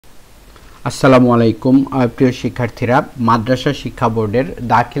আসসালামু আলাইকুম প্রিয় শিক্ষার্থীরা, মাদ্রাসা শিক্ষা বোর্ডের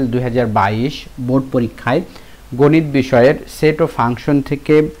দাখিল 2022 বোর্ড পরীক্ষায় গণিত বিষয়ের সেট ও ফাংশন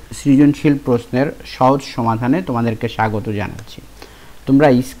থেকে সৃজনশীল প্রশ্নের সহজ সমাধানে তোমাদেরকে স্বাগত জানাচ্ছি। তোমরা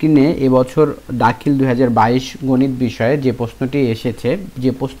স্ক্রিনে এবছর দাখিল 2022 গণিত বিষয়ে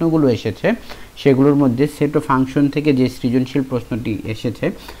যে প্রশ্নগুলো এসেছে সেগুলোর মধ্যে সেট ও ফাংশন থেকে যে সৃজনশীল প্রশ্নটি এসেছে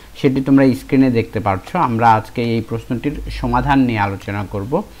সেটি তোমরা স্ক্রিনে দেখতে পাচ্ছ। আমরা আজকে এই প্রশ্নটির সমাধান নিয়ে আলোচনা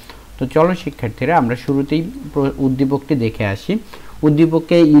করব। তো চলো শিক্ষার্থীরা, আমরা শুরুতেই উদ্দীপকটি দেখে আসি।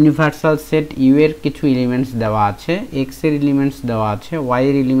 উদ্দীপকে ইউনিভার্সাল সেট ইউ এর কিছু এলিমেন্টস দেওয়া আছে, এক্স এর এলিমেন্টস দেওয়া আছে, ওয়াই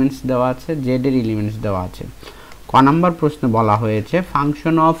এর এলিমেন্টস দেওয়া আছে, জেড এর এলিমেন্টস দেওয়া আছে। ক নাম্বার প্রশ্ন বলা হয়েছে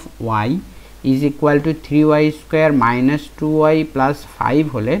function of Y is equal to 3y square minus 2y plus 5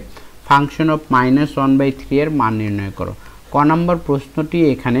 হলে ফাংশন অফ -1/3 এর মান নির্ণয় করো। ক নাম্বার প্রশ্নটি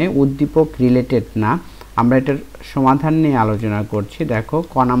এখানে উদ্দীপক রিলেটেড না, আমরা এটার সমাধান নিয়ে আলোচনা করছি। দেখো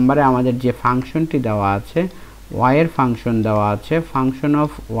ক নাম্বারে আমাদের যে ফাংশনটি দেওয়া আছে, ওয়াই এর ফাংশন দেওয়া আছে, function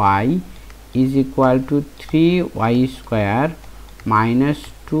of Y is equal to 3y square minus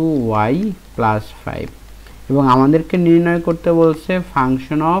 2y plus 5 এবং আমাদেরকে নির্ণয় করতে বলছে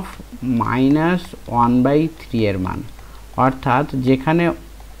ফাংশন অফ -1/3 এর মান, অর্থাৎ যেখানে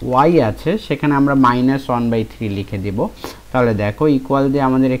ওয়াই আছে সেখানে আমরা -1/3 লিখে দেব। তাহলে দেখো ইকুয়াল দিয়ে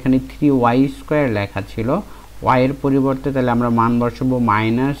আমাদের এখানে 3y স্কোয়ার লেখা ছিল, ওয়াই এর পরিবর্তে তাহলে আমরা মান বসাবো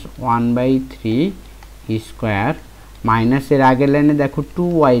 -1/3 স্কোয়ার, মাইনাসের আগের লাইনে দেখো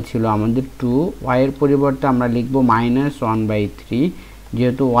 2y ছিল আমাদের 2y এর পরিবর্তে আমরা লিখব -1/3।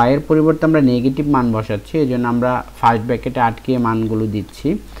 যেহেতু y এর পরিবর্তে আমরা নেগেটিভ মান বসাচ্ছি এই জন্য আমরা ফার্স্ট ব্র্যাকেটে আটকে মানগুলো দিচ্ছি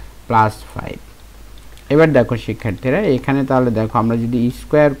প্লাস 5। এবার দেখো শিক্ষার্থীরা, এখানে তাহলে দেখো আমরা যদি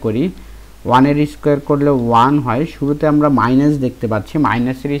স্কোয়ার করি, 1 এর স্কোয়ার করলে 1 হয়, শুরুতে আমরা মাইনাস দেখতে পাচ্ছি,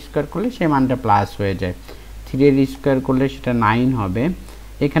 মাইনাসের স্কোয়ার করলে সেই মানটা প্লাস হয়ে যায়। 3 এর স্কোয়ার করলে সেটা 9 হবে।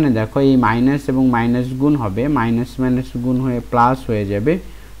 এখানে দেখো এই মাইনাস এবং মাইনাস গুণ হবে, মাইনাস মাইনাস গুণ হয়ে প্লাস হয়ে যাবে,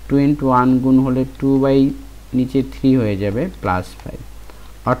 2 × 1 গুণ হলে 2 নিচে 3 হয়ে যাবে প্লাস 5।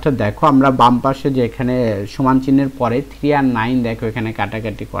 অর্থাৎ দেখো আমরা বাম পাশে যে এখানে সমান চিহ্নের পরে 3 আর 9 দেখো এখানে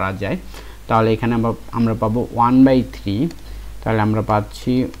কাটাকাটি করা যায়, তাহলে এখানে আমরা পাবো 1/3। তাহলে আমরা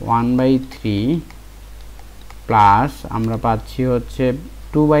পাচ্ছি 1/3 প্লাস আমরা পাচ্ছি হচ্ছে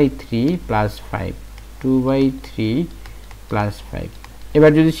 2/3 প্লাস 5, 2/3 প্লাস 5।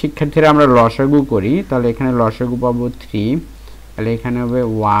 এবার যদি শিক্ষার্থীরা আমরা লসাগু করি তাহলে এখানে লসাগু পাবো 3, তাহলে এখানে হবে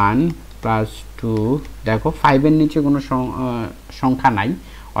 1 প্লাস 2। দেখো 5 এর নিচে কোনো সংখ্যা নাই,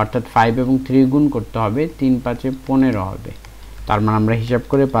 অর্থাৎ 5 এবং 3 গুণ করতে হবে, 3 × 5 = 15 হবে। তার মানে আমরা হিসাব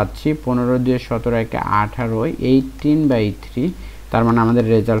করে পাচ্ছি 15 × 2 = 17, 1 = 18, 18/3। তার মানে আমাদের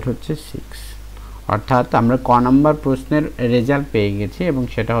রেজাল্ট হচ্ছে 6। অর্থাৎ আমরা ক নাম্বার প্রশ্নের রেজাল্ট পেয়ে গেছি এবং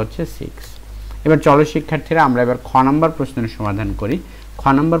সেটা হচ্ছে 6। এবার চলো শিক্ষার্থীরা, আমরা এবার খ নাম্বার প্রশ্নের সমাধান করি। খ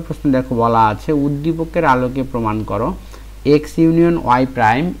নাম্বার প্রশ্ন দেখো বলা আছে উদ্দীপকের আলোকে প্রমাণ করো x union y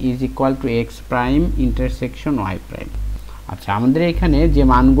prime is equal to x prime intersection y prime. আচ্ছা, আমাদের এখানে যে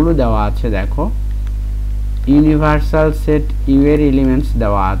মানগুলো দেওয়া আছে দেখো, ইউনিভার্সাল সেট ইউ এর এলিমেন্টস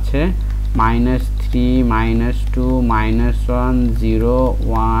দেওয়া আছে -3 -2 -1 0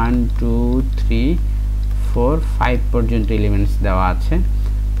 1 2 3 4 5 পর্যন্ত এলিমেন্টস দেওয়া আছে।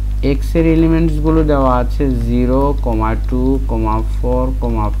 এক্স এর এলিমেন্টসগুলো দেওয়া আছে 0, 2, 4,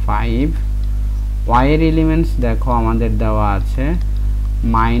 5। ওয়াই এর এলিমেন্টস দেখো আমাদের দেওয়া আছে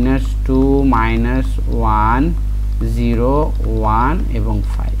 -2 -1 0 1 এবং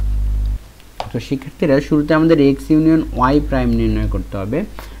 5। তো শিক্ষার্থীরা, শুরুতে আমাদের এক্স ইউনিয়ন ওয়াই প্রাইম নির্ণয় করতে হবে।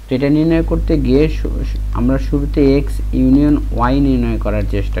 তো এটা নির্ণয় করতে গিয়ে আমরা শুরুতে এক্স ইউনিয়ন ওয়াই নির্ণয় করার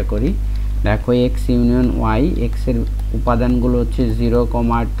চেষ্টা করি। দেখো এক্স ইউনিয়ন ওয়াই, এক্স এর উপাদানগুলো হচ্ছে 0,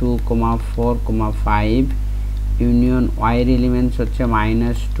 2, 4, 5, ইউনিয়ন ওয়াই এর এলিমেন্টস হচ্ছে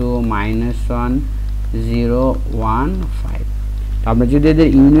 -2 -1 0 1 5। তো আমরা যদি এদের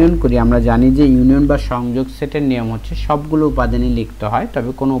ইউনিয়ন করি, আমরা জানি যে ইউনিয়ন বা সংযোগ সেটের নিয়ম হচ্ছে সবগুলো উপাদানই লিখতে হয়,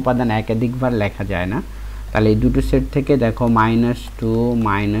 তবে কোনো উপাদান একাধিকবার লেখা যায় না। তাহলে এই দুটো সেট থেকে দেখো -2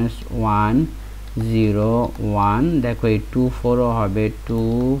 -1 0 1, দেখো এই 2 4ও হবে 2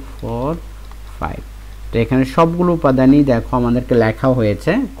 4 5। তো এখানে সবগুলো উপাদানই দেখো আমাদেরকে লেখা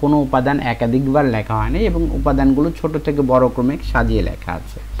হয়েছে, কোনো উপাদান একাধিকবার লেখা হয়নি এবং উপাদানগুলো ছোট থেকে বড় ক্রমে সাজিয়ে লেখা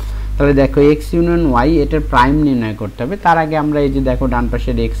আছে। তাহলে দেখো এক্স ইউনিয়ন ওয়াই, এটার প্রাইম নির্ণয় করতে হবে। তার আগে আমরা এই যে দেখো ডান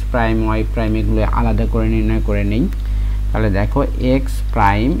পাশের এক্স প্রাইম ওয়াই প্রাইম এগুলো আলাদা করে নির্ণয় করে নেই। তাহলে দেখো এক্স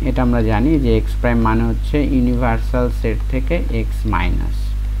প্রাইম, এটা আমরা জানি যে এক্স প্রাইম মানে হচ্ছে ইউনিভার্সাল সেট থেকে এক্স মাইনাস।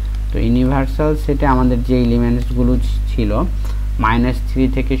 তো ইউনিভার্সাল সেটে আমাদের যে এলিমেন্টসগুলো ছিল -3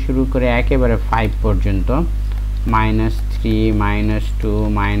 থেকে শুরু করে একেবারে 5 পর্যন্ত, -3 -2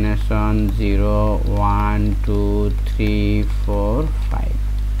 -1 0 1 2 3 4 5,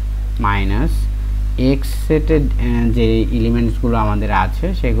 মাইনাস এক্স সেটের যে এলিমেন্টসগুলো আমাদের আছে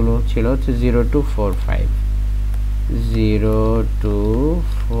সেগুলো ছিল হচ্ছে 0 to 4 5 0 to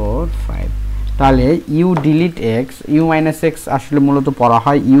 4 5 তাহলে you delete X U minus x আসলে মূলত পড়া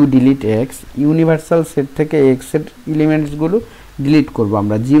হয় you delete x universal set থেকে এক্স এর এলিমেন্টসগুলো ডিলিট করব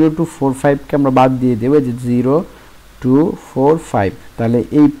আমরা 0 to 4 5 কে আমরা বাদ দিয়ে দেব যে 0 to 4 5 তাহলে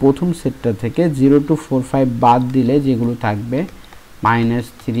এই প্রথম সেটটা থেকে 0 to 4 5 বাদ দিলে যেগুলো থাকবে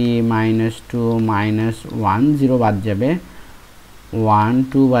 -3 -2 -1 0 বাদ যাবে 1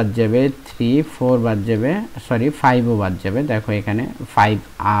 2 বাদ যাবে 3 4 বাদ যাবে সরি 5 ও বাদ যাবে দেখো এখানে 5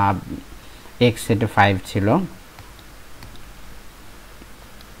 x সেটে 5 ছিল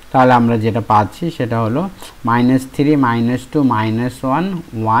তাহলে আমরা যেটা পাচ্ছি সেটা হলো -3 -2 -1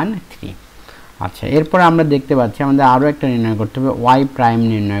 1 3 আচ্ছা এরপর আমরা দেখতে পাচ্ছি আমাদের আরো একটা নির্ণয় করতে হবে y প্রাইম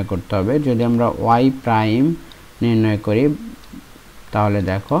নির্ণয় করতে হবে যদি আমরা y প্রাইম নির্ণয় করি তাহলে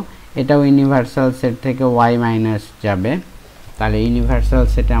দেখো এটাও ইউনিভার্সাল সেট থেকে y মাইনাস যাবে তাহলে ইউনিভার্সাল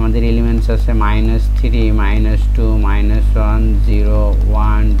সেটে আমাদের এলিমেন্টস আছে -3 -2 -1 0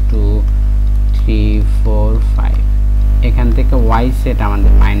 1 2 3 4 5 এখান থেকে y সেট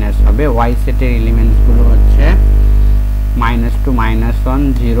আমাদের মাইনাস হবে y সেটের এলিমেন্টস গুলো হচ্ছে -2 -1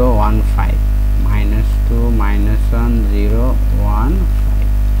 0 1 5 -2 -1 0 1 5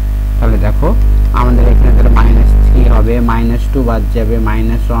 তাহলে দেখো আমাদের এখানে তাহলে -3 হবে -2 বাদ যাবে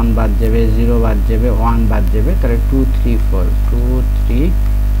 -1 বাদ যাবে 0 বাদ যাবে 1 বাদ যাবে তাহলে 2 3 4 2 3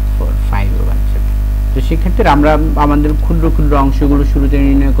 4 5 বাদ যাবে তো সেক্ষেত্রে আমরা আমাদের ক্ষুদ্র ক্ষুদ্র অংশগুলো শুরুতে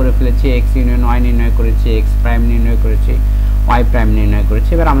নির্ণয় করে ফেলেছি x ইউনিয়ন y নির্ণয় করেছি x প্রাইম নির্ণয় করেছি y প্রাইম নির্ণয় করেছি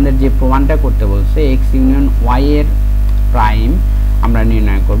এবার আমাদের যে প্রমাণটা করতে বলছে x ইউনিয়ন y এর প্রাইম আমরা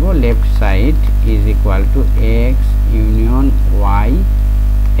নির্ণয় করব left side is equal to x union y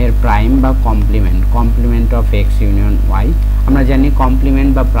এর প্রাইম বা complement of x union y আমরা জানি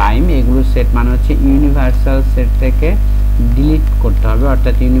কমপ্লিমেন্ট বা প্রাইম এগুলো সেট মানে হচ্ছে ইউনিভার্সাল সেট থেকে ডিলিট করতে হবে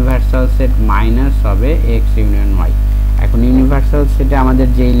অর্থাৎ ইউনিভার্সাল সেট মাইনাস হবে x ইউনিয়ন y এখন ইউনিভার্সাল সেটে আমাদের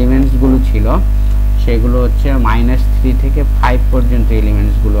যে এলিমেন্টস গুলো ছিল সেগুলো হচ্ছে -3 থেকে 5 পর্যন্ত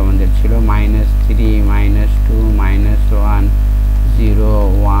এলিমেন্টস গুলো আমাদের ছিল -3 -2 -1 0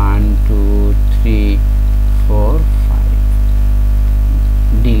 1 2 3 4 5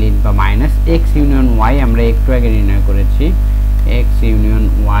 ডিলিট বা মাইনাস x ইউনিয়ন y আমরা একটু আগে নির্ণয় করেছি x ইউনিয়ন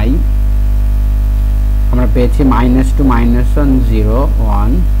y আমরা পেয়েছি -2 -1 0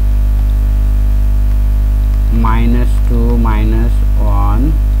 1 -2 -1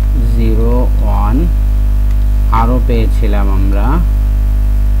 0 1 আরো পেয়েছিলাম আমরা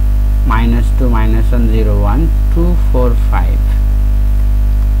 -2 -1 0 1 2 4 5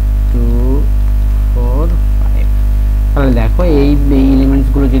 2 4 5 তাহলে দেখো এই এলিমেন্টস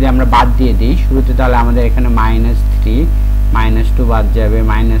গুলো যদি আমরা বাদ দিয়ে দিই শুরুতে তাহলে আমাদের এখানে -3 -2 বাদ যাবে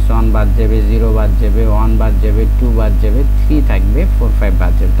 -1 বাদ যাবে 0 বাদ যাবে 1 বাদ যাবে 2 বাদ যাবে 3 থাকবে 4 5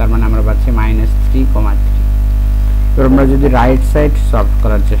 বাদ যাবে তার মানে আমরা পাচ্ছি -3, 3 এবার আমরা যদি রাইট সাইড সলভ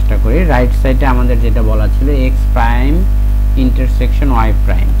করার চেষ্টা করি রাইট সাইডে আমাদের যেটা বলা ছিল x prime intersection y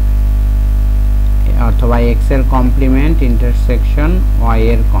prime অথবা x এর কমপ্লিমেন্ট ইন্টারসেকশন y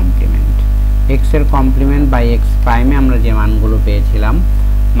এর কমপ্লিমেন্ট x এর কমপ্লিমেন্ট বাই x প্রাইমে আমরা যে মানগুলো পেয়েছিলাম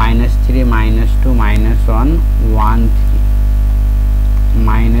 -3 -2 -1 1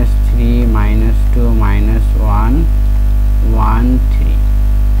 3 -2 -1 1 3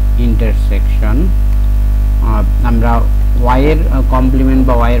 ইন্টারসেকশন আমরা y এর কমপ্লিমেন্ট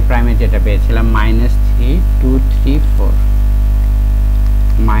বা y এর প্রাইমে যেটা পেয়েছিলাম -3 2 3 4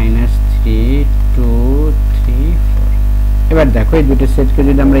 -3 2 3 4 এবার দেখো এই দুটো সেটকে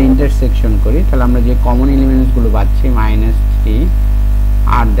যদি আমরা ইন্টারসেকশন করি তাহলে আমরা যে কমন এলিমেন্টস গুলো পাচ্ছি -3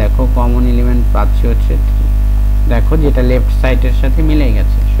 আর দেখো কমন এলিমেন্ট পাচ্ছি হচ্ছে 3 দেখো যেটা লেফট সাইডের সাথে মিলে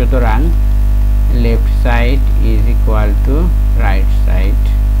গেছে সুতরাং left side is equal to right side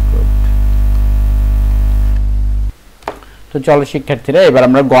তো চলো শিক্ষার্থীরা এবার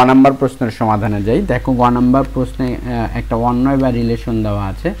আমরা গ নাম্বার প্রশ্নের সমাধানে যাই দেখো গ নাম্বার প্রশ্নে একটা অন্বয় বা রিলেশন দেওয়া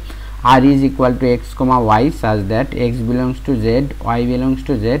আছে r is equal to x, y such that x belongs to z, y belongs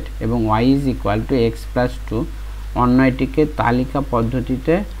to z এবং y is equal to x plus 2 অন্বয়টিকে তালিকা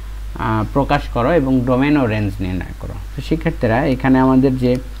পদ্ধতিতে প্রকাশ করো এবং ডোমেন ও রেঞ্জ নির্ণয় করো তো শিক্ষার্থীরা এখানে আমাদের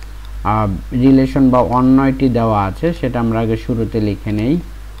যে রিলেশন বা অন্বয়টি দেওয়া আছে সেটা আমরা আগে শুরুতে লিখে নেই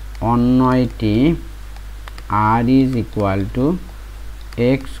অন্বয়টি r is equal to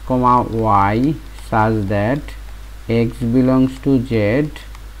x, y such that x belongs to z,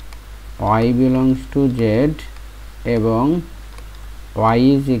 y belongs to z এবং y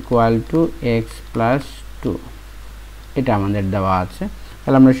is equal to x plus 2 এটা আমাদের দেওয়া আছে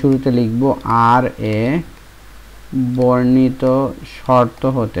তাহলে আমরা শুরুতে লিখব r a বর্ণিত শর্ত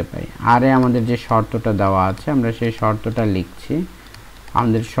হতে পারে। আরে আমাদের যে শর্তটা দেওয়া আছে আমরা সেই শর্তটা লিখছি।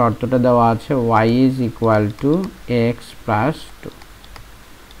 আমাদের শর্তটা দেওয়া আছে y is equal to x plus 2,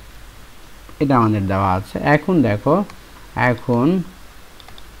 এটা আমাদের দেওয়া আছে। এখন দেখো, এখন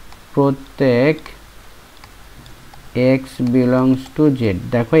প্রত্যেক x বিলংস টু জেড,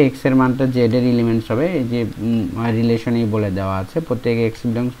 দেখো x এর মানটা z এর এলিমেন্টস হবে, এই যে রিলেশনেই বলে দেওয়া আছে প্রত্যেক x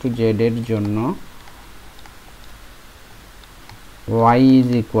বিলংস টু জেড এর জন্য y is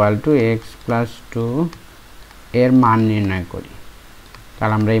equal to x plus 2 এর মান নির্ণয় করি।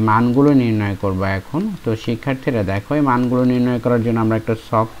 তাহলে আমরা এই মানগুলো নির্ণয় করব এখন। তো শিক্ষার্থীরা দেখো, এই মানগুলো নির্ণয় করার জন্য আমরা একটা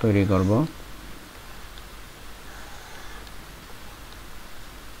ছক তৈরি করব।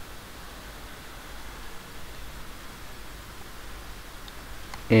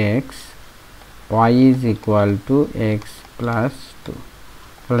 x y is equal to x plus 2।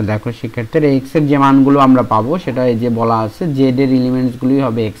 তাহলে দেখো শিক্ষার্থীরা, x এর যে মানগুলো আমরা পাবো সেটা এই যে বলা আছে z এর এলিমেন্টসগুলোই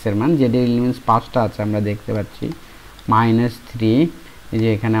হবে x এর মান। z এর এলিমেন্টস 5টা আছে আমরা দেখতে পাচ্ছি, -3, এই যে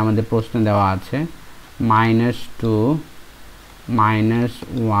এখানে আমাদের প্রশ্ন দেওয়া আছে, -2,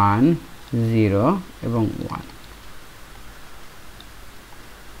 -1, 0 এবং 1।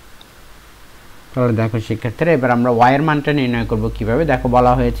 তাহলে দেখো শিক্ষার্থীরা, এবার আমরা y এর মানটা নির্ণয় করব কিভাবে। দেখো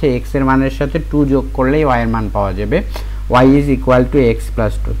বলা হয়েছে x এর মানের সাথে 2 যোগ করলেই y এর মান পাওয়া যাবে। y is equal to x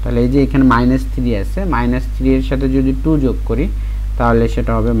plus 2। তাহলে এই যে এখানে -3 আছে, -3 এর সাথে যদি 2 যোগ করি তাহলে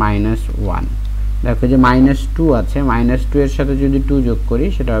সেটা হবে -1। দেখো যে -2 আছে, -2 এর সাথে যদি 2 যোগ করি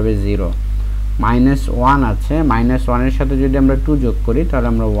সেটা হবে 0। -1 আছে, -1 এর সাথে যদি আমরা 2 যোগ করি তাহলে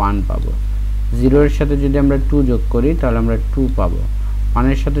আমরা 1 পাবো। 0 এর সাথে যদি আমরা 2 যোগ করি তাহলে আমরা 2 পাবো। 1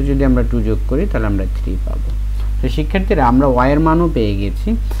 এর সাথে যদি আমরা 2 যোগ করি তাহলে আমরা 3 পাবো। তো শিক্ষার্থীরা, আমরা y এর মানও পেয়ে গেছি,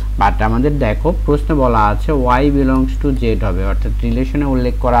 বাট আমাদের দেখো প্রশ্নে বলা আছে y বিলংস টু জেড হবে, অর্থাৎ রিলেশনে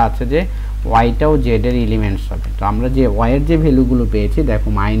উল্লেখ করা আছে যে yটাও z এর এলিমেন্টস হবে। তো আমরা যে y এর যে ভ্যালুগুলো পেয়েছি, দেখো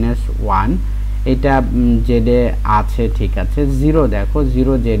 -1 এটা z এ আছে, ঠিক আছে। 0 দেখো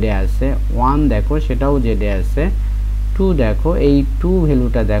 0 z এ আছে, 1 দেখো সেটাও z এ আছে, 2 দেখো এই 2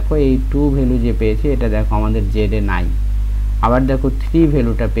 ভ্যালুটা দেখো, এই 2 ভ্যালু যে পেয়েছি এটা দেখো আমাদের z এ নাই। আবার দেখো 3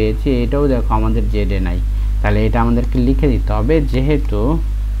 ভ্যালুটা পেয়েছি, এটাও দেখো আমাদের z এ নাই। তাহলে এটা আমাদেরকে লিখে দিতে হবে, যেহেতু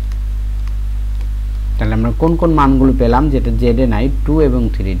তাহলে আমরা কোন কোন মানগুলো পেলাম যেটা z এ নাই, 2 এবং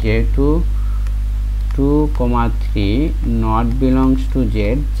 3, যেহেতু 2, 3 not belongs to z,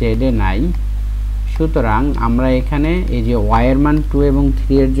 z এ নাই, সুতরাং আমরা এখানে এই যে y এর মান 2 এবং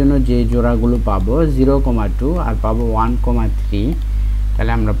 3 এর জন্য যে জোড়াগুলো পাবো 0, 2 আর পাবো 1, 3,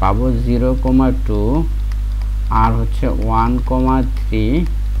 তাহলে আমরা পাবো 0, 2 আর হচ্ছে 1, 3,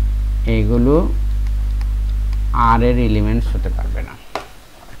 এগুলো আর এর এলিমেন্টস হতে পারবে না।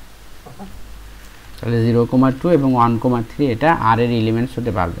 তাহলে 0, 2 এবং 1, 3 এটা আর এর এলিমেন্টস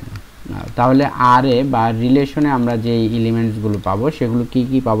হতে পারবে না। তাহলে আর এ বা রিলেশনে আমরা যে এলিমেন্টসগুলো পাবো সেগুলো কি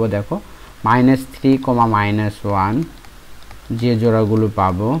কি পাবো দেখো, -3, -1 যে জোড়াগুলো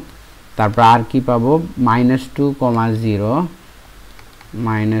পাবো, তারপর আর কি পাবো, -2, 0,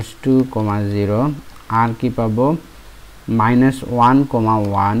 -2, 0, আর কি পাবো -1, 1,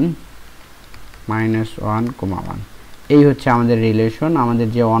 -1, 1। এই হচ্ছে আমাদের রিলেশন। আমাদের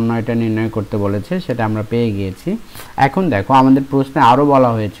যে অন্যটা নির্ণয় করতে বলেছে সেটা আমরা পেয়ে গিয়েছি। এখন দেখো, আমাদের প্রশ্নে আরো বলা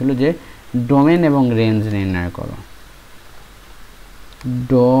হয়েছিল যে ডোমেন এবং রেঞ্জ নির্ণয় করো।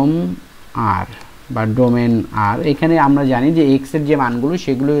 ডোম আর বা ডোমেন আর, এখানে আমরা জানি যে x এর যে মানগুলো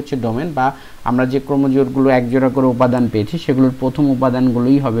সেগুলো হচ্ছে ডোমেন, বা আমরা যে ক্রমজোড়গুলো এক জোড়া করে উপাদান পেয়েছি সেগুলোর প্রথম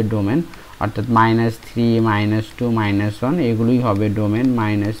উপাদানগুলোই হবে ডোমেন, অর্থাৎ -3, -2, -1 এগুলোই হবে ডোমেন,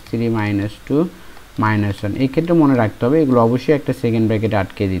 -3, -2, -1। এই ক্ষেত্রে মনে রাখতে হবে এগুলো অবশ্যই একটা সেকেন্ড ব্র্যাকেটে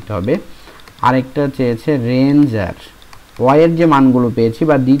আটকে দিতে হবে। আরেকটা চেয়েছে রেঞ্জ আর, y এর যে মানগুলো পেয়েছি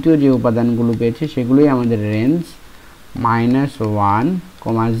বা দ্বিতীয় যে উপাদানগুলো পেয়েছি সেগুলোই আমাদের রেঞ্জ, -1,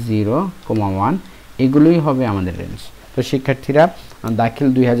 0, 1 এগুলোই হবে আমাদের রেঞ্জ। তো শিক্ষার্থীরা, দাখিল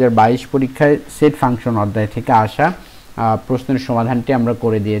 2022 পরীক্ষায় সেট ফাংশন অধ্যায় থেকে আসা প্রশ্নের সমাধানটি আমরা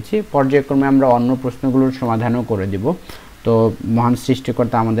করে দিয়েছি। পর্যায়ক্রমে আমরা অন্য প্রশ্নগুলোর সমাধানও করে দেব। তো মহান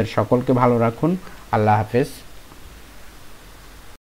সৃষ্টিকর্তা আমাদের সকলকে ভালো রাখুন। আল্লাহ হাফেজ।